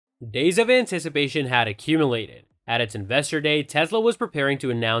Days of anticipation had accumulated. At its investor day, Tesla was preparing to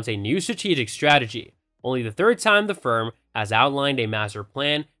announce a new strategic strategy, only the third time the firm has outlined a master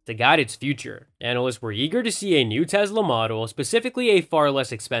plan to guide its future. Analysts were eager to see a new Tesla model, specifically a far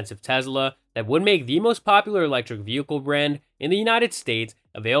less expensive Tesla that would make the most popular electric vehicle brand in the United States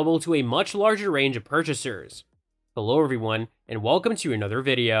available to a much larger range of purchasers. Hello everyone, and welcome to another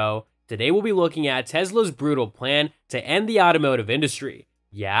video. Today we'll be looking at Tesla's brutal plan to end the automotive industry.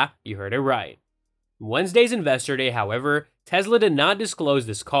 Yeah, you heard it right. Wednesday's investor day, however, Tesla did not disclose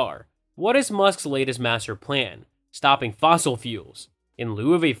this car. What is Musk's latest master plan? Stopping fossil fuels. In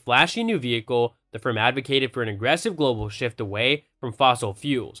lieu of a flashy new vehicle, the firm advocated for an aggressive global shift away from fossil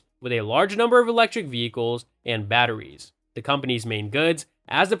fuels, with a large number of electric vehicles and batteries, the company's main goods,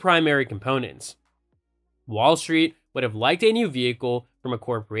 as the primary components. Wall Street would have liked a new vehicle from a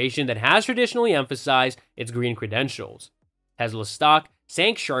corporation that has traditionally emphasized its green credentials. Tesla's stock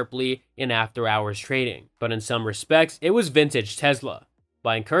sank sharply in after-hours trading, but in some respects, it was vintage Tesla.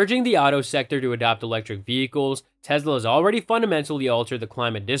 By encouraging the auto sector to adopt electric vehicles, Tesla has already fundamentally altered the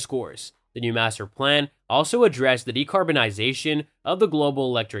climate discourse. The new master plan also addressed the decarbonization of the global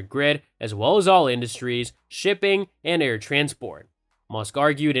electric grid, as well as all industries, shipping, and air transport. Musk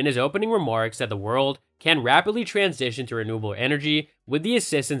argued in his opening remarks that the world can rapidly transition to renewable energy with the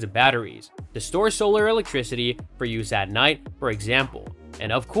assistance of batteries, to store solar electricity for use at night, for example,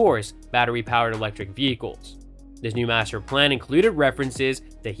 and of course, battery-powered electric vehicles. This new master plan included references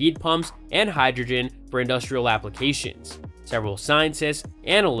to heat pumps and hydrogen for industrial applications. Several scientists,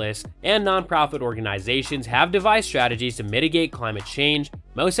 analysts, and nonprofit organizations have devised strategies to mitigate climate change.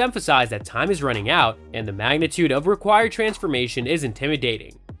 Most emphasize that time is running out and the magnitude of required transformation is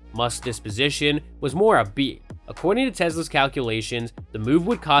intimidating. Musk's disposition was more upbeat. According to Tesla's calculations, the move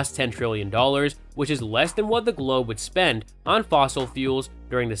would cost $10 trillion, which is less than what the globe would spend on fossil fuels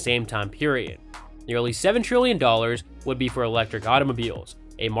during the same time period. Nearly $7 trillion would be for electric automobiles,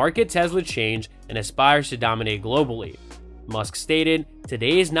 a market Tesla changed and aspires to dominate globally. Musk stated,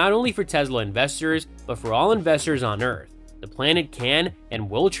 "Today is not only for Tesla investors, but for all investors on Earth. The planet can and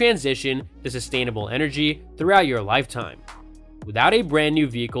will transition to sustainable energy throughout your lifetime." Without a brand new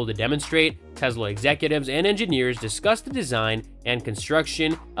vehicle to demonstrate, Tesla executives and engineers discussed the design and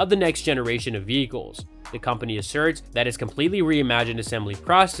construction of the next generation of vehicles. The company asserts that its completely reimagined assembly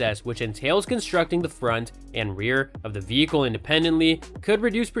process, which entails constructing the front and rear of the vehicle independently, could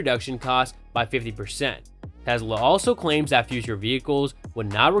reduce production costs by 50%. Tesla also claims that future vehicles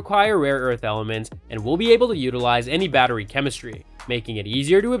would not require rare earth elements and will be able to utilize any battery chemistry, making it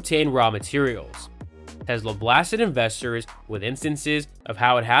easier to obtain raw materials. Tesla blasted investors with instances of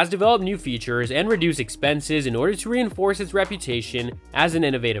how it has developed new features and reduced expenses in order to reinforce its reputation as an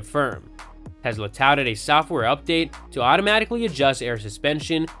innovative firm. Tesla touted a software update to automatically adjust air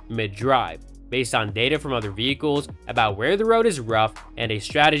suspension mid-drive, based on data from other vehicles about where the road is rough, and a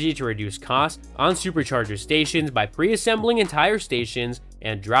strategy to reduce costs on supercharger stations by pre-assembling entire stations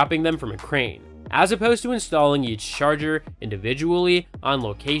and dropping them from a crane, as opposed to installing each charger individually on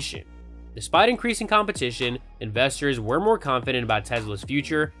location. Despite increasing competition, investors were more confident about Tesla's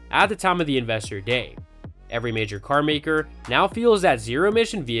future at the time of the investor day. Every major car maker now feels that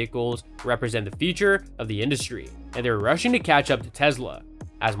zero-emission vehicles represent the future of the industry, and they're rushing to catch up to Tesla.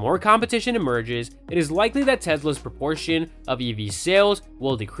 As more competition emerges, it is likely that Tesla's proportion of EV sales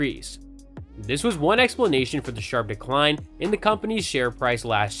will decrease. This was one explanation for the sharp decline in the company's share price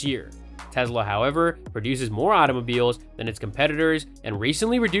last year. Tesla, however, produces more automobiles than its competitors and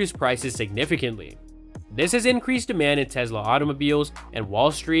recently reduced prices significantly. This has increased demand in Tesla automobiles, and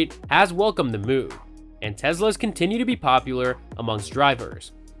Wall Street has welcomed the move. And Teslas continue to be popular amongst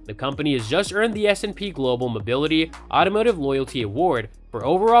drivers. The company has just earned the S&P Global Mobility Automotive Loyalty Award for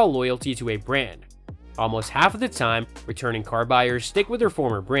overall loyalty to a brand. Almost half of the time, returning car buyers stick with their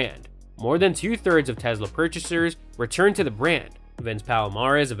former brand. More than 2/3 of Tesla purchasers return to the brand. Vince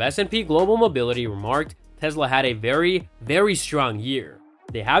Palomares of S&P Global Mobility remarked, "Tesla had a very strong year.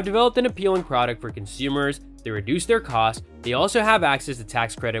 They have developed an appealing product for consumers, they reduced their costs, they also have access to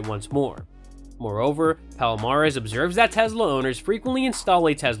tax credit once more." Moreover, Palomares observes that Tesla owners frequently install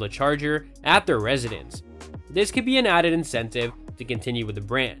a Tesla charger at their residence. This could be an added incentive to continue with the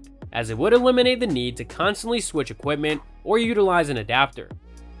brand, as it would eliminate the need to constantly switch equipment or utilize an adapter.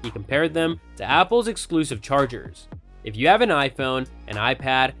 He compared them to Apple's exclusive chargers. If you have an iPhone, an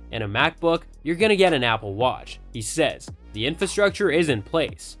iPad, and a MacBook, you're gonna get an Apple Watch, he says. The infrastructure is in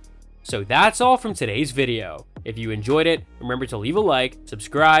place. So that's all from today's video. If you enjoyed it, remember to leave a like,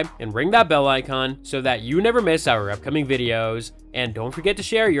 subscribe, and ring that bell icon so that you never miss our upcoming videos. And don't forget to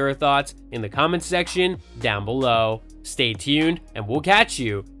share your thoughts in the comments section down below. Stay tuned, and we'll catch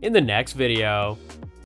you in the next video.